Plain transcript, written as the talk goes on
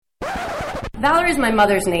Valerie's my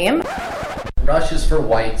mother's name. Rush is for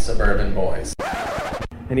white suburban boys.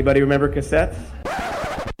 Anybody remember cassettes?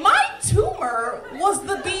 My tumor was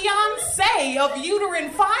the Beyonce of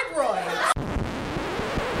uterine fibroids.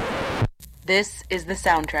 This is the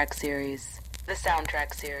soundtrack series. The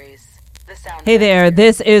soundtrack series. The soundtrack. Hey there,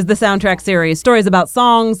 this is the soundtrack series. Stories about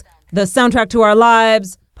songs, the soundtrack to our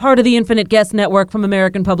lives, part of the Infinite Guest Network from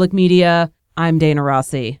American Public Media. I'm Dana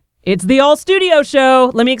Rossi. It's the all-studio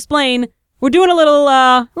show. Let me explain. We're doing a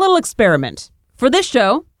little experiment. For this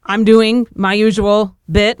show, I'm doing my usual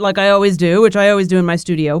bit like I always do, which I always do in my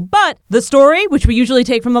studio. But the story, which we usually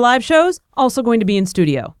take from the live shows, also going to be in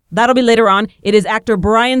studio. That'll be later on. It is actor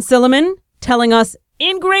Brian Silliman telling us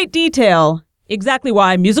in great detail exactly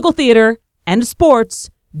why musical theater and sports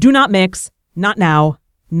do not mix. Not now,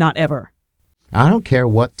 not ever. I don't care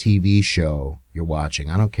what TV show you're watching.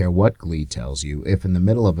 I don't care what Glee tells you. If in the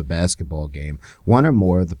middle of a basketball game, one or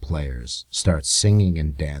more of the players start singing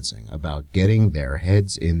and dancing about getting their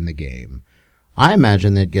heads in the game, I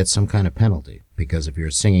imagine they'd get some kind of penalty, because if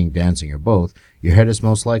you're singing, dancing, or both, your head is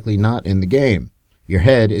most likely not in the game. Your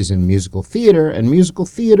head is in musical theater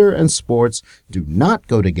and sports do not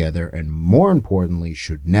go together, and more importantly,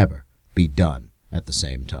 should never be done at the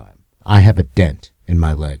same time. I have a dent in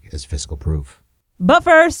my leg as fiscal proof. But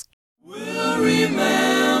first, we'll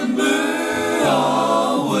remember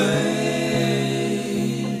always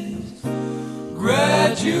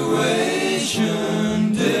graduation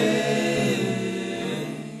day.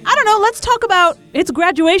 I don't know, let's talk about it's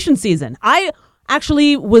graduation season. I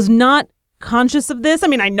actually was not conscious of this. I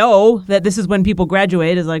mean, I know that this is when people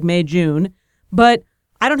graduate, is like May, June, but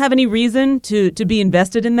I don't have any reason to be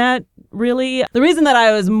invested in that, really. The reason that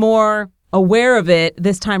I was more aware of it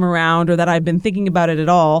this time around, or that I've been thinking about it at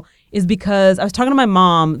all, is because I was talking to my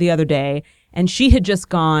mom the other day, and she had just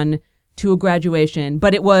gone to a graduation,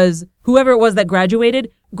 but it was whoever it was that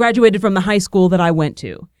graduated from the high school that I went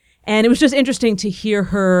to. And it was just interesting to hear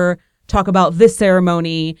her talk about this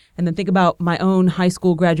ceremony and then think about my own high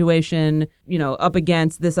school graduation, up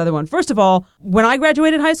against this other one. First of all, when I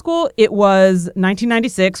graduated high school, it was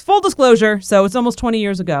 1996, full disclosure, so it's almost 20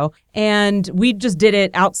 years ago. And we just did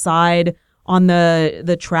it outside on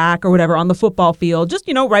the track or whatever, on the football field, just,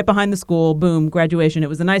 right behind the school, boom, graduation. It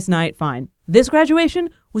was a nice night, fine. This graduation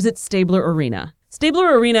was at Stabler Arena.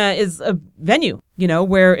 Stabler Arena is a venue,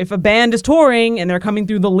 where if a band is touring and they're coming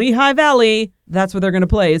through the Lehigh Valley, that's where they're going to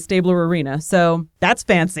play, is Stabler Arena. So that's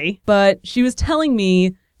fancy. But she was telling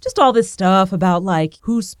me just all this stuff about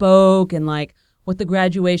who spoke and what the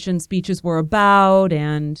graduation speeches were about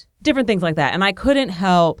and different things like that. And I couldn't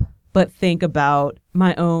help but think about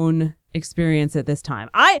my own experience at this time.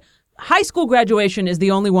 High school graduation is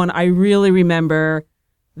the only one I really remember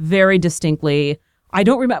very distinctly. I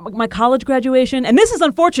don't remember my college graduation. And this is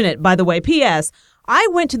unfortunate, by the way. P.S. I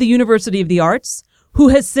went to the University of the Arts, who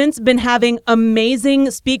has since been having amazing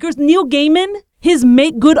speakers. Neil Gaiman, his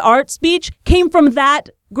Make Good Art speech came from that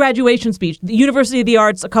graduation speech, the University of the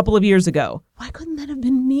Arts a couple of years ago. Why couldn't that have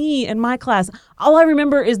been me in my class? All I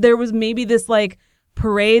remember is there was maybe this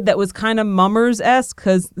parade that was kind of Mummers-esque,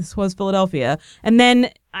 because this was Philadelphia. And then,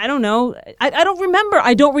 I don't know, I don't remember.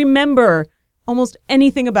 I don't remember almost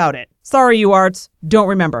anything about it. Sorry, you arts, don't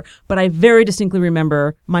remember. But I very distinctly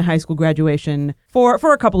remember my high school graduation for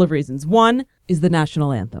a couple of reasons. One is the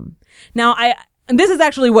national anthem. Now, and this is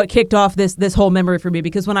actually what kicked off this whole memory for me,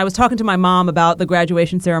 because when I was talking to my mom about the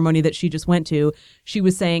graduation ceremony that she just went to, she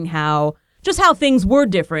was saying how things were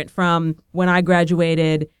different from when I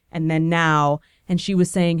graduated and then now. And she was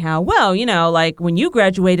saying how, well, when you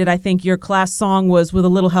graduated, I think your class song was With a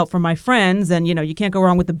Little Help from My Friends. And, you can't go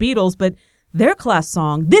wrong with the Beatles, but their class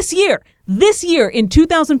song this year in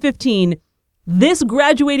 2015, this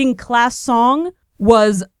graduating class song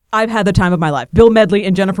was I've Had the Time of My Life. Bill Medley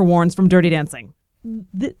and Jennifer Warnes from Dirty Dancing.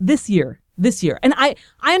 This year. And I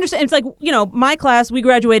understand. It's my class, we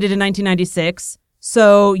graduated in 1996.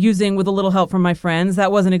 So using With a Little Help from My Friends,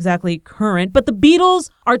 that wasn't exactly current. But the Beatles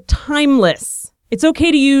are timeless. It's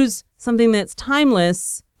okay to use something that's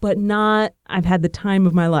timeless, but not I've Had the Time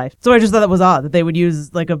of My Life. So I just thought that was odd that they would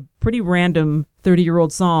use a pretty random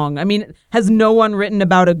 30-year-old song. I mean, has no one written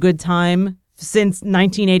about a good time since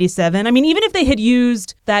 1987? I mean, even if they had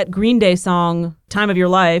used that Green Day song, Time of Your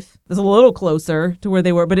Life, it's a little closer to where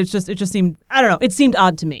they were, but it just seemed, I don't know, it seemed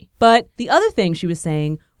odd to me. But the other thing she was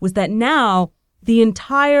saying was that now the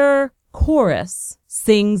entire chorus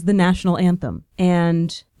sings the national anthem.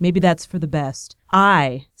 And maybe that's for the best.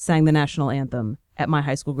 I sang the national anthem at my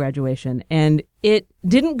high school graduation, and it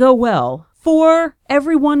didn't go well for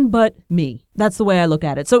everyone but me. That's the way I look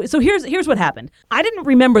at it. So here's what happened. I didn't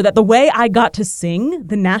remember that the way I got to sing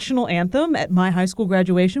the national anthem at my high school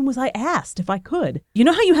graduation was I asked if I could. You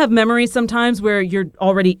know how you have memories sometimes where you're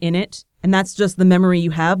already in it and that's just the memory you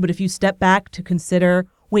have, but if you step back to consider,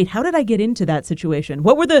 wait, how did I get into that situation?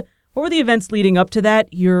 What were the events leading up to that?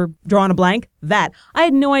 You're drawing a blank? That. I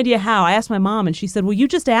had no idea how. I asked my mom and she said, well, you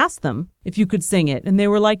just asked them if you could sing it. And they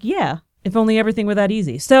were like, yeah. If only everything were that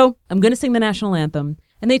easy. So I'm going to sing the national anthem.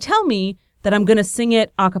 And they tell me that I'm going to sing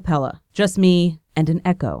it a cappella, just me and an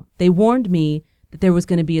echo. They warned me that there was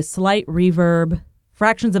going to be a slight reverb,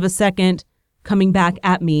 fractions of a second, coming back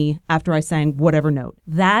at me after I sang whatever note.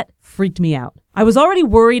 That freaked me out. I was already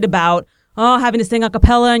worried about having to sing a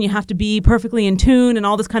cappella and you have to be perfectly in tune and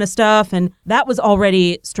all this kind of stuff. And that was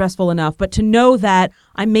already stressful enough. But to know that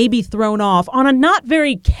I may be thrown off on a not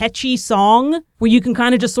very catchy song where you can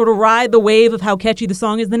kind of just sort of ride the wave of how catchy the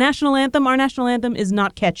song is. The national anthem, our national anthem is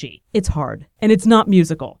not catchy. It's hard and it's not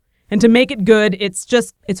musical. And to make it good,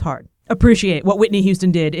 it's hard. Appreciate what Whitney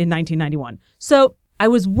Houston did in 1991. So I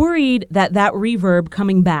was worried that reverb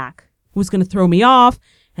coming back was going to throw me off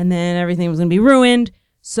and then everything was going to be ruined.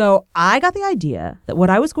 So I got the idea that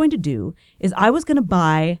what I was going to do is I was going to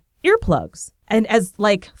buy earplugs and as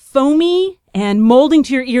like foamy and molding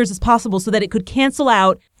to your ears as possible so that it could cancel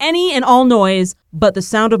out any and all noise but the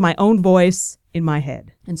sound of my own voice in my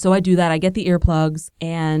head. And so I do that. I get the earplugs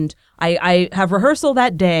and I have rehearsal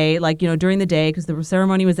that day, during the day because the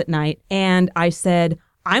ceremony was at night. And I said,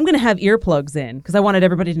 I'm going to have earplugs in because I wanted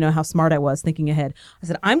everybody to know how smart I was thinking ahead. I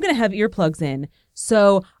said, I'm going to have earplugs in.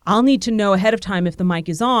 So I'll need to know ahead of time if the mic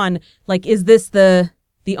is on. Like, is this the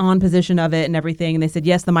on position of it and everything? And they said,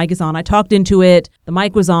 yes, the mic is on. I talked into it. The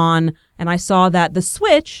mic was on. And I saw that the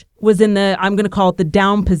switch was in I'm going to call it the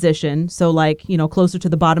down position. So closer to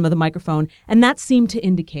the bottom of the microphone. And that seemed to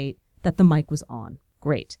indicate that the mic was on.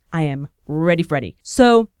 Great. I am ready, Freddy.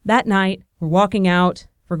 So that night we're walking out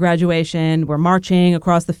for graduation. We're marching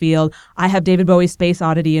across the field. I have David Bowie's Space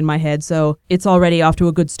Oddity in my head, so it's already off to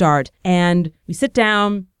a good start. And we sit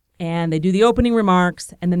down, and they do the opening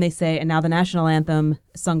remarks, and then they say, and now the national anthem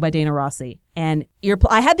sung by Dana Rossi. And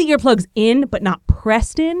I had the earplugs in, but not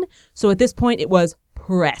pressed in, so at this point it was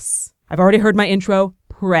press. I've already heard my intro,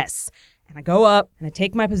 press. And I go up, and I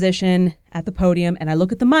take my position at the podium, and I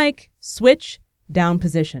look at the mic, switch, down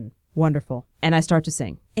position. Wonderful. And I start to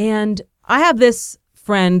sing. And I have this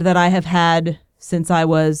friend that I have had since I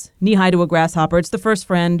was knee-high to a grasshopper. It's the first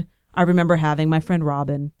friend I remember having, my friend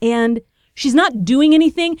Robin. And she's not doing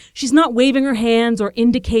anything. She's not waving her hands or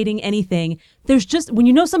indicating anything. There's just, when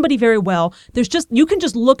you know somebody very well, you can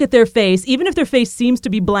just look at their face, even if their face seems to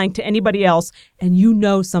be blank to anybody else, and you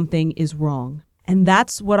know something is wrong. And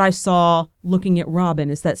that's what I saw looking at Robin,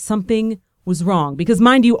 is that something was wrong. Because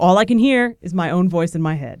mind you, all I can hear is my own voice in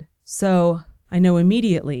my head. So I know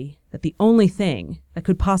immediately that the only thing that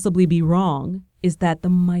could possibly be wrong is that the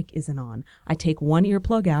mic isn't on. I take one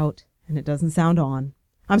earplug out and it doesn't sound on.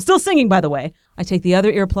 I'm still singing, by the way. I take the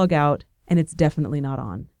other earplug out and it's definitely not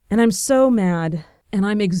on. And I'm so mad and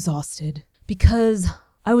I'm exhausted because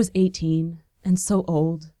I was 18 and so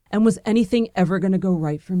old. And was anything ever going to go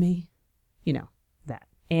right for me? You know, that.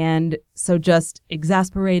 And so just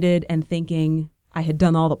exasperated and thinking I had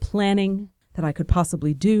done all the planning that I could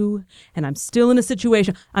possibly do. And I'm still in a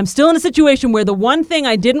situation where the one thing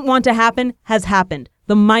I didn't want to happen has happened.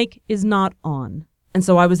 The mic is not on. And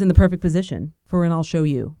so I was in the perfect position for an I'll show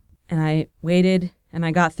you. And I waited and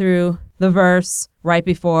I got through the verse right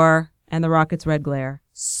before and the Rockets' Red Glare.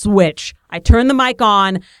 Switch. I turn the mic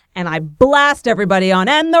on and I blast everybody on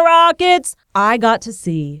and the Rockets. I got to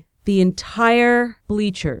see the entire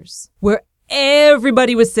bleachers where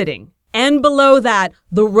everybody was sitting. And below that,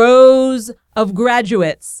 the rows of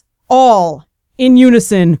graduates, all in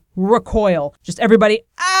unison, recoil. Just everybody,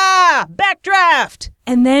 backdraft.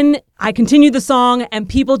 And then I continued the song and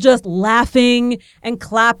people just laughing and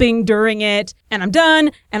clapping during it. And I'm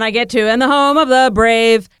done. And I get to, and the home of the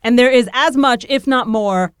brave. And there is as much, if not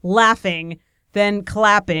more, laughing than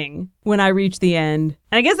clapping when I reach the end.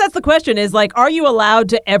 And I guess that's the question is are you allowed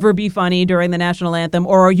to ever be funny during the national anthem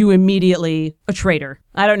or are you immediately a traitor?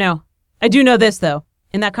 I don't know. I do know this, though.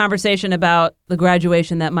 In that conversation about the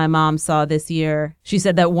graduation that my mom saw this year, she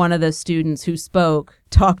said that one of the students who spoke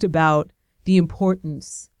talked about the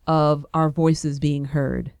importance of our voices being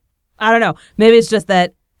heard. I don't know. Maybe it's just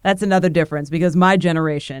that's another difference because my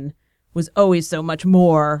generation was always so much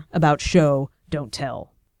more about show, don't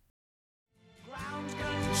tell. Ground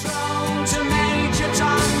control to Major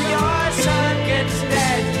Tom, your circuit's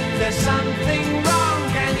dead. There's something wrong.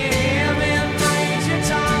 Can you hear me, Major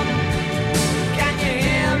Tom? Can you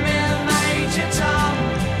hear me,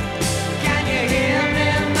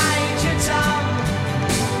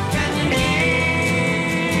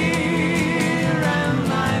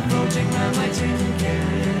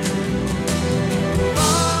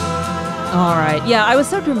 All right. Yeah, I was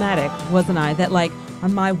so dramatic, wasn't I? That like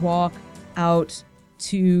on my walk out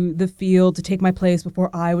to the field to take my place before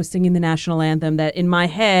I was singing the national anthem, that in my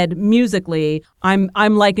head, musically, I'm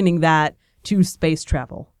likening that to space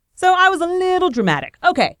travel. So I was a little dramatic.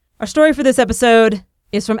 Okay. Our story for this episode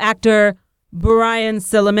is from actor Brian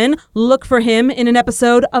Silliman. Look for him in an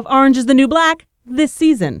episode of Orange is the New Black this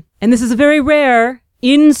season. And this is a very rare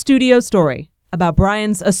in-studio story about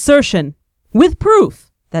Brian's assertion, with proof,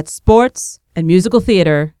 that sports and musical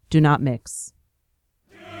theater do not mix.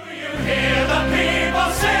 Do you hear the people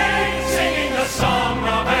sing, singing the song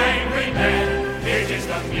of angry men? It is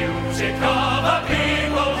the music of a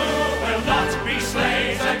people who will not be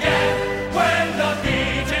slaves again. When the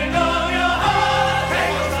beating of your heart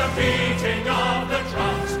echoes the beating of the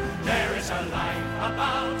drums, there is a life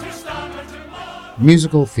about to start tomorrow.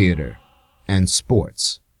 Musical theater and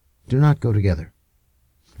sports do not go together.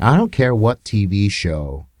 I don't care what TV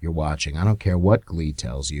show you're watching. I don't care what Glee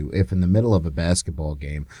tells you. If in the middle of a basketball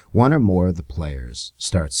game, one or more of the players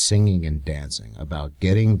start singing and dancing about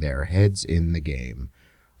getting their heads in the game,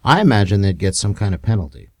 I imagine they'd get some kind of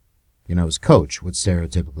penalty. You know, his coach would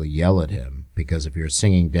stereotypically yell at him because if you're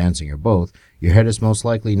singing, dancing, or both, your head is most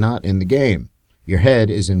likely not in the game. Your head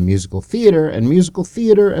is in musical theater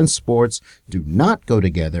and sports do not go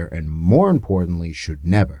together, and more importantly, should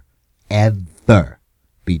never, ever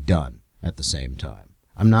be done at the same time.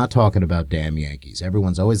 I'm not talking about damn Yankees.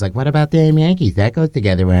 Everyone's always like, what about damn Yankees? That goes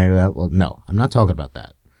together. Well, no, I'm not talking about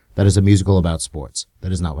that. That is a musical about sports.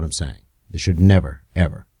 That is not what I'm saying. It should never,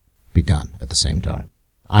 ever be done at the same time.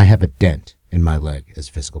 I have a dent in my leg as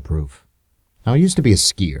physical proof. Now, I used to be a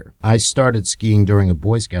skier. I started skiing during a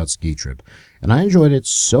Boy Scout ski trip, and I enjoyed it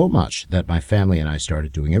so much that my family and I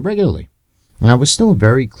started doing it regularly. And I was still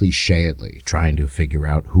very clichéedly trying to figure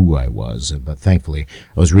out who I was, but thankfully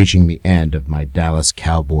I was reaching the end of my Dallas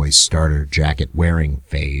Cowboys starter jacket wearing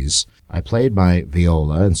phase. I played my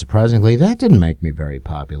viola, and surprisingly that didn't make me very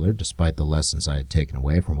popular, despite the lessons I had taken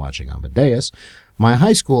away from watching Amadeus. My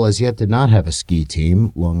high school as yet did not have a ski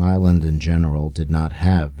team. Long Island in general did not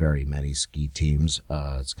have very many ski teams.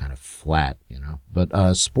 It's kind of flat, you know.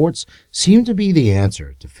 But sports seemed to be the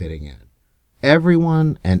answer to fitting in.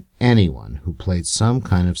 Everyone and anyone who played some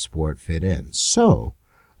kind of sport fit in. So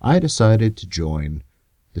I decided to join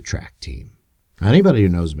the track team. Anybody who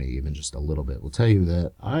knows me even just a little bit will tell you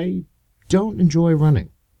that I don't enjoy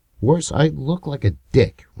running. Worse, I look like a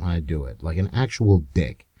dick when I do it, like an actual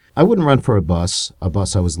dick. I wouldn't run for a bus I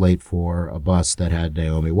was late for, a bus that had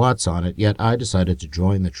Naomi Watts on it, yet I decided to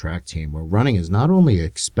join the track team where running is not only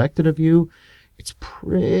expected of you, it's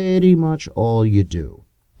pretty much all you do.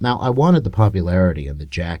 Now, I wanted the popularity and the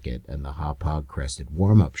jacket and the hop-hog-crested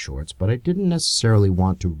warm-up shorts, but I didn't necessarily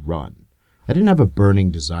want to run. I didn't have a burning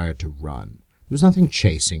desire to run. There was nothing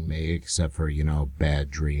chasing me except for, bad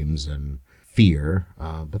dreams and fear,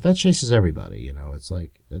 but that chases everybody, It's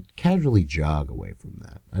like casually jog away from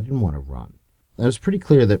that. I didn't want to run. It was pretty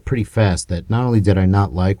clear that pretty fast that not only did I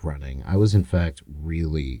not like running, I was in fact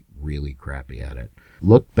really, really crappy at it.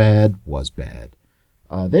 Looked bad, was bad.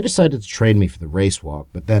 They decided to train me for the race walk,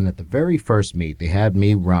 but then at the very first meet, they had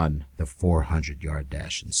me run the 400-yard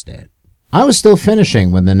dash instead. I was still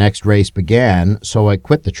finishing when the next race began, so I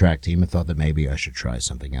quit the track team and thought that maybe I should try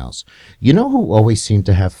something else. You know who always seemed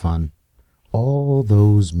to have fun? All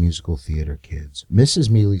those musical theater kids. Mrs.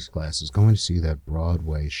 Mealy's class is going to see that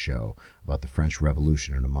Broadway show about the French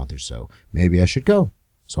Revolution in a month or so. Maybe I should go.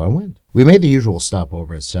 So I went. We made the usual stop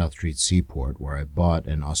over at South Street Seaport, where I bought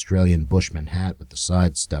an Australian bushman hat with the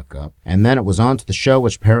sides stuck up, and then it was on to the show,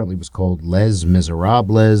 which apparently was called Les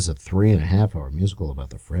Miserables, a 3.5-hour musical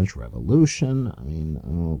about the French Revolution.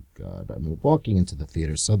 Oh God. Walking into the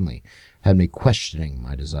theater suddenly had me questioning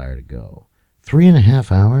my desire to go.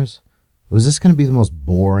 3.5 hours? Was this going to be the most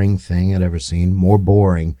boring thing I'd ever seen? More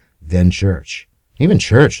boring than church. Even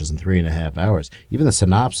church isn't 3.5 hours. Even the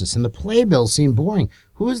synopsis and the playbill seemed boring.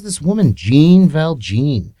 Who is this woman, Jean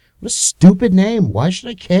Valjean? What a stupid name. Why should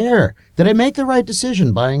I care? Did I make the right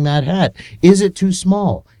decision buying that hat? Is it too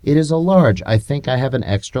small? It is a large. I think I have an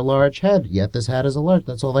extra large head, yet this hat is a large.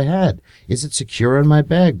 That's all they had. Is it secure in my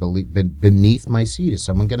bag beneath my seat? Is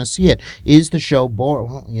someone going to see it? Is the show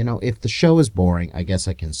boring? Well, if the show is boring, I guess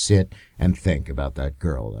I can sit and think about that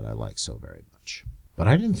girl that I like so very much. But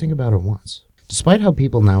I didn't think about her once. Despite how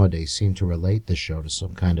people nowadays seem to relate this show to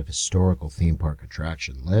some kind of historical theme park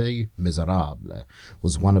attraction, Les Miserables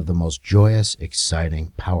was one of the most joyous,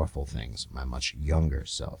 exciting, powerful things my much younger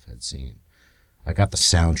self had seen. I got the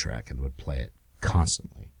soundtrack and would play it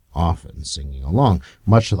constantly, often singing along,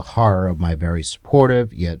 much to the horror of my very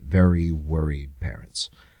supportive yet very worried parents.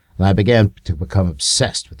 and I began to become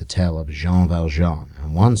obsessed with the tale of Jean Valjean,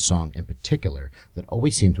 and one song in particular that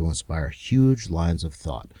always seemed to inspire huge lines of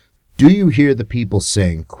thought. Do you hear the people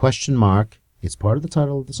sing? Question mark. It's part of the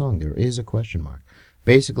title of the song. There is a question mark.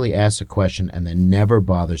 Basically asks a question and then never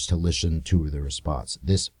bothers to listen to the response.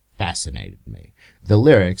 This fascinated me. The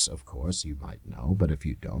lyrics, of course, you might know, but if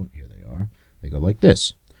you don't, here they are. They go like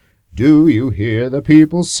this. Do you hear the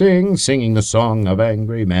people sing, singing the song of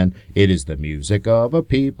angry men? It is the music of a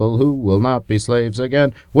people who will not be slaves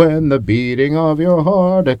again. When the beating of your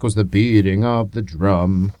heart echoes the beating of the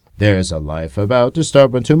drum, there's a life about to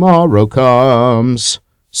start when tomorrow comes.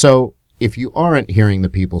 So, if you aren't hearing the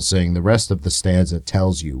people sing, the rest of the stanza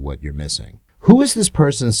tells you what you're missing. Who is this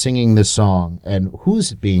person singing this song, and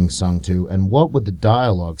who's it being sung to, and what would the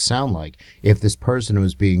dialogue sound like if this person who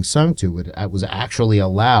was being sung to was actually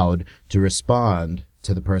allowed to respond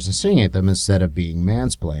to the person singing at them instead of being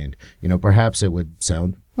mansplained? You know, perhaps it would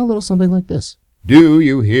sound a little something like this. Do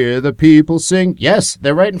you hear the people sing? Yes,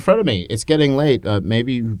 they're right in front of me. It's getting late.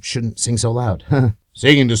 Maybe you shouldn't sing so loud.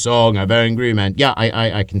 Singing the song of angry men. Yeah,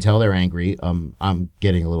 I can tell they're angry. I'm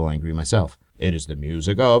getting a little angry myself. It is the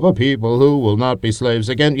music of a people who will not be slaves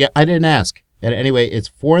again. Yeah, I didn't ask. And anyway, it's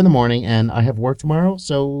 4 a.m, and I have work tomorrow,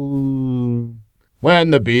 so...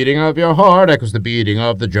 When the beating of your heart echoes the beating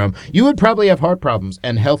of the drum. You would probably have heart problems,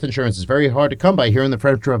 and health insurance is very hard to come by here in the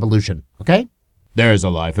French Revolution, okay? There's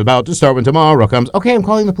a life about to start when tomorrow comes. Okay, I'm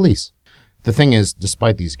calling the police. The thing is,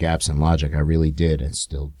 despite these gaps in logic, I really did, and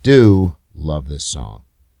still do, love this song.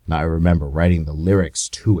 Now, I remember writing the lyrics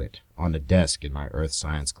to it on a desk in my earth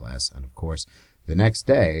science class, and of course, the next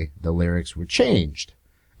day, the lyrics were changed.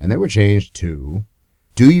 And they were changed to,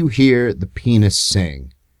 do you hear the penis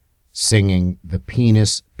sing? Singing the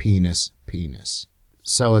penis, penis, penis.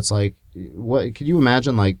 So it's like, what? Could you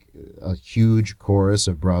imagine like a huge chorus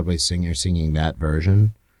of Broadway singers singing that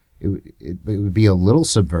version? It would be a little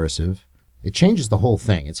subversive. It changes the whole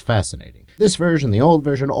thing. It's fascinating. This version, the old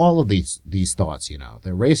version, all of these thoughts, you know,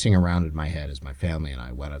 they're racing around in my head as my family and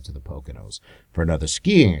I went up to the Poconos for another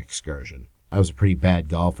skiing excursion. I was a pretty bad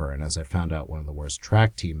golfer, and as I found out, one of the worst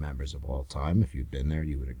track team members of all time. If you'd been there,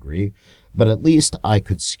 you would agree. But at least I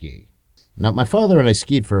could ski. Now, my father and I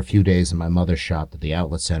skied for a few days, and my mother shopped at the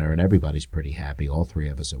outlet center, and everybody's pretty happy, all three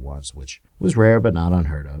of us at once, which was rare but not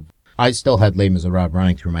unheard of. I still had Les Miserables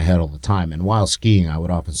running through my head all the time, and while skiing, I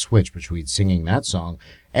would often switch between singing that song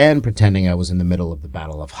and pretending I was in the middle of the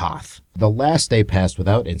Battle of Hoth. The last day passed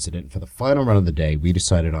without incident. For the final run of the day, we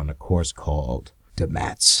decided on a course called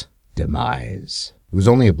Demat's Demise. It was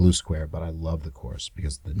only a blue square, but I loved the course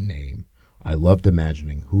because of the name. I loved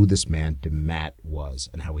imagining who this man Demat was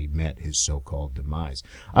and how he met his so-called demise.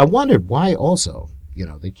 I wondered why also, you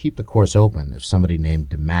know, they keep the course open if somebody named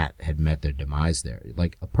Demat had met their demise there.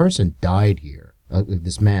 Like, a person died here.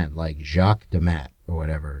 This man, like Jacques Demat, or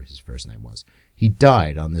whatever his first name was, he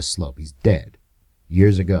died on this slope. He's dead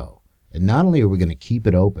years ago. And not only are we going to keep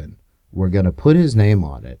it open, we're going to put his name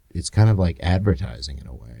on it. It's kind of like advertising in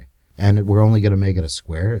a way. And we're only going to make it a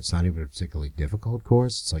square. It's not even a particularly difficult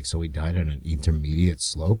course. It's like, so he died on an intermediate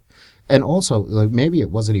slope. And also, like, maybe it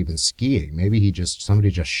wasn't even skiing. Maybe somebody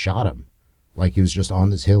just shot him. Like he was just on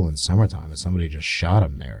this hill in summertime and somebody just shot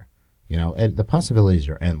him there. You know, and the possibilities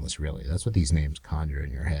are endless, really. That's what these names conjure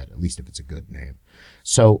in your head, at least if it's a good name.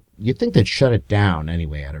 So you'd think they'd shut it down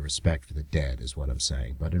anyway out of respect for the dead, is what I'm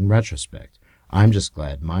saying. But in retrospect, I'm just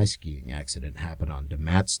glad my skiing accident happened on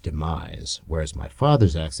Demat's Demise, whereas my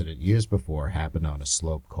father's accident years before happened on a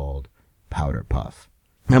slope called Powder Puff.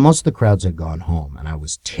 Now, most of the crowds had gone home, and I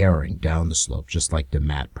was tearing down the slope, just like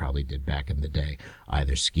Demat probably did back in the day,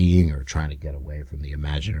 either skiing or trying to get away from the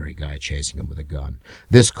imaginary guy chasing him with a gun.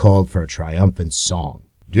 This called for a triumphant song.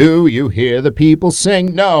 Do you hear the people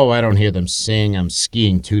sing? No, I don't hear them sing. I'm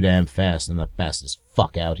skiing too damn fast. I'm the fastest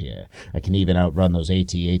fuck out here. I can even outrun those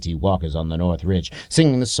AT-AT walkers on the North Ridge,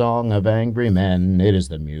 singing the song of angry men. It is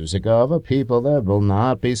the music of a people that will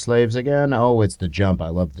not be slaves again. Oh, it's the jump. I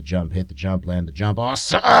love the jump. Hit the jump, land the jump.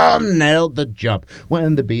 Awesome! Nailed the jump.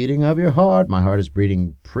 When the beating of your heart, my heart is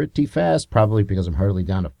beating pretty fast, probably because I'm hurtling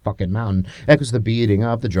down a fucking mountain, echoes the beating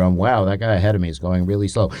of the drum. Wow, that guy ahead of me is going really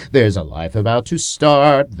slow. There's a life about to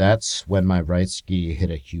start. That's when my right ski hit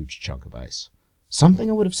a huge chunk of ice. Something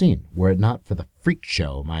I would have seen, were it not for the freak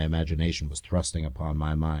show my imagination was thrusting upon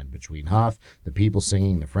my mind. Between Hoth, the people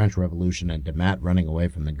singing the French Revolution, and Demat running away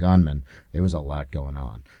from the gunmen, there was a lot going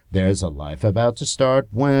on. There's a life about to start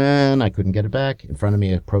when I couldn't get it back. In front of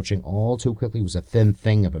me, approaching all too quickly, was a thin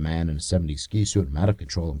thing of a man in a 70s ski suit. I'm out of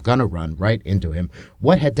control. I'm gonna run right into him.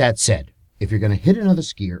 What had Dad said? If you're gonna hit another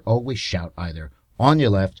skier, always shout either on your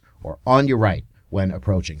left or on your right. when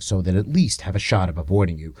approaching so that at least have a shot of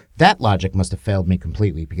avoiding you. That logic must have failed me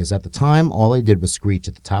completely because at the time, all I did was screech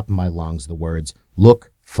at the top of my lungs the words,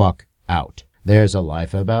 "Look, fuck out. There's a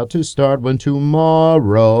life about to start when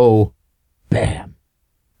tomorrow." Bam!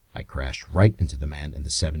 I crashed right into the man in the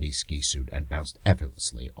 70s ski suit and bounced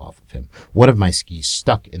effortlessly off of him. One of my skis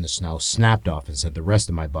stuck in the snow, snapped off, and sent the rest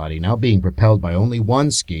of my body, now being propelled by only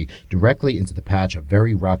one ski, directly into the patch of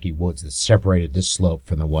very rocky woods that separated this slope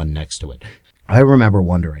from the one next to it. I remember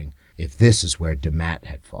wondering if this is where DeMatt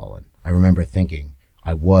had fallen. I remember thinking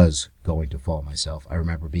I was going to fall myself. I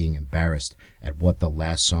remember being embarrassed at what the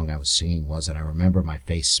last song I was singing was, and I remember my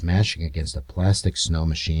face smashing against a plastic snow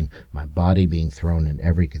machine, my body being thrown in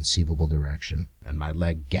every conceivable direction, and my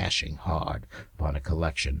leg gashing hard upon a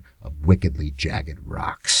collection of wickedly jagged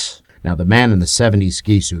rocks. Now, the man in the 70s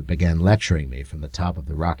ski suit began lecturing me from the top of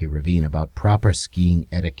the rocky ravine about proper skiing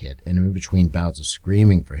etiquette, and in between bouts of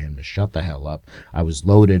screaming for him to shut the hell up, I was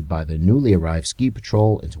loaded by the newly arrived ski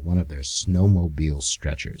patrol into one of their snowmobile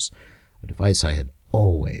stretchers, a device I had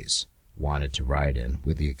always wanted to ride in,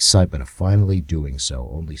 with the excitement of finally doing so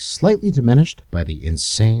only slightly diminished by the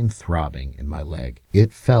insane throbbing in my leg.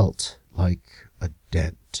 It felt like a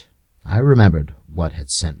dent. I remembered what had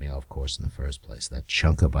sent me off course in the first place, that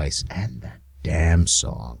chunk of ice and that damn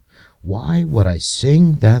song. Why would I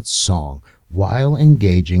sing that song while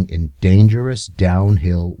engaging in dangerous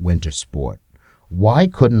downhill winter sport? Why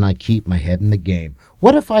couldn't I keep my head in the game?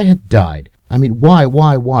 What if I had died? I mean,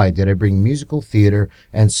 why did I bring musical theater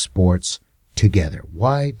and sports together?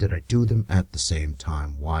 Why did I do them at the same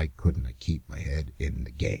time? Why couldn't I keep my head in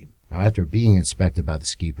the game? Now, after being inspected by the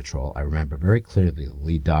ski patrol, I remember very clearly the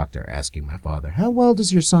lead doctor asking my father, "How well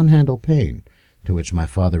does your son handle pain?" To which my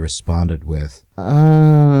father responded with,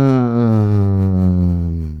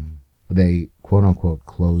 They, quote-unquote,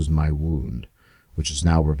 closed my wound, which is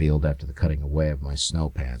now revealed after the cutting away of my snow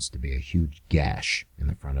pants to be a huge gash in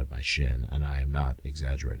the front of my shin, and I am not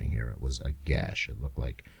exaggerating here. It was a gash. It looked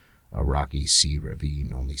like a rocky sea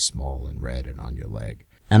ravine, only small and red and on your leg.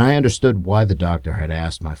 And I understood why the doctor had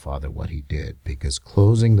asked my father what he did, because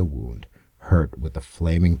closing the wound hurt with the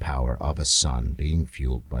flaming power of a sun being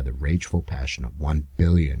fueled by the rageful passion of 1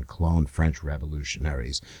 billion cloned French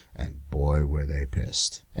revolutionaries, and boy were they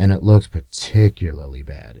pissed. And it looked particularly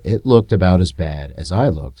bad. It looked about as bad as I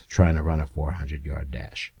looked trying to run a 400-yard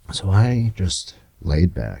dash. So I just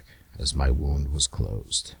laid back as my wound was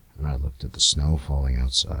closed, and I looked at the snow falling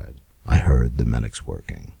outside. I heard the medics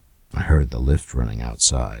working. I heard the lift running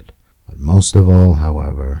outside. But most of all,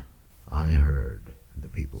 however, I heard the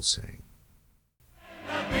people sing.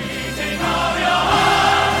 The beating of your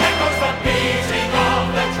heart echoes the beating of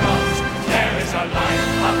the drums. There is a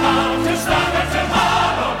life about to start when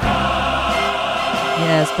tomorrow comes.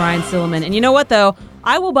 Yes, Brian Silliman. And you know what, though?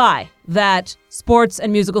 I will buy that sports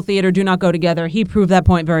and musical theater do not go together. He proved that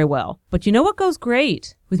point very well. But you know what goes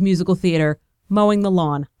great with musical theater? Mowing the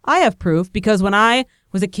lawn. I have proof because when I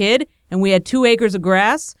was a kid and we had 2 acres of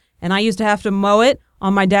grass and I used to have to mow it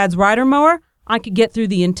on my dad's rider mower, I could get through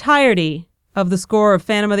the entirety of the score of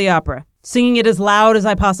Phantom of the Opera, singing it as loud as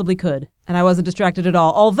I possibly could. And I wasn't distracted at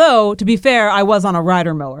all. Although, to be fair, I was on a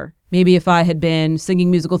rider mower. Maybe if I had been singing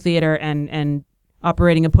musical theater and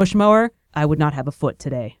operating a push mower, I would not have a foot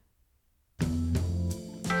today.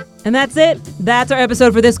 And that's it. That's our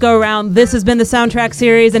episode for this go-around. This has been the Soundtrack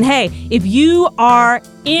Series. And hey, if you are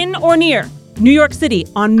in or near New York City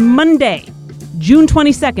on Monday, June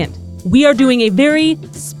 22nd, we are doing a very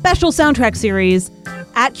special Soundtrack Series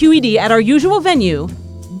at QED at our usual venue.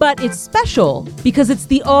 But it's special because it's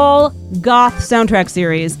the all-goth Soundtrack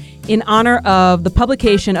Series in honor of the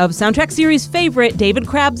publication of Soundtrack Series' favorite David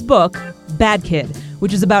Crabb's book, Bad Kid,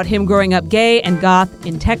 which is about him growing up gay and goth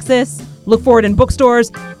in Texas. Look for it in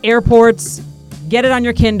bookstores, airports, get it on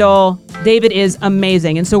your Kindle. David is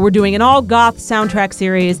amazing. And so we're doing an all-goth soundtrack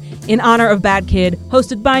series in honor of Bad Kid,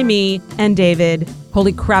 hosted by me and David.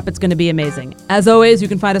 Holy crap, it's going to be amazing. As always, you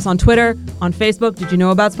can find us on Twitter, on Facebook. Did you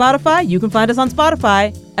know about Spotify? You can find us on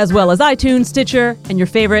Spotify, as well as iTunes, Stitcher, and your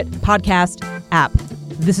favorite podcast app.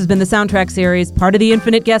 This has been the Soundtrack Series, part of the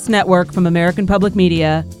Infinite Guest Network from American Public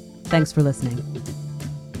Media. Thanks for listening.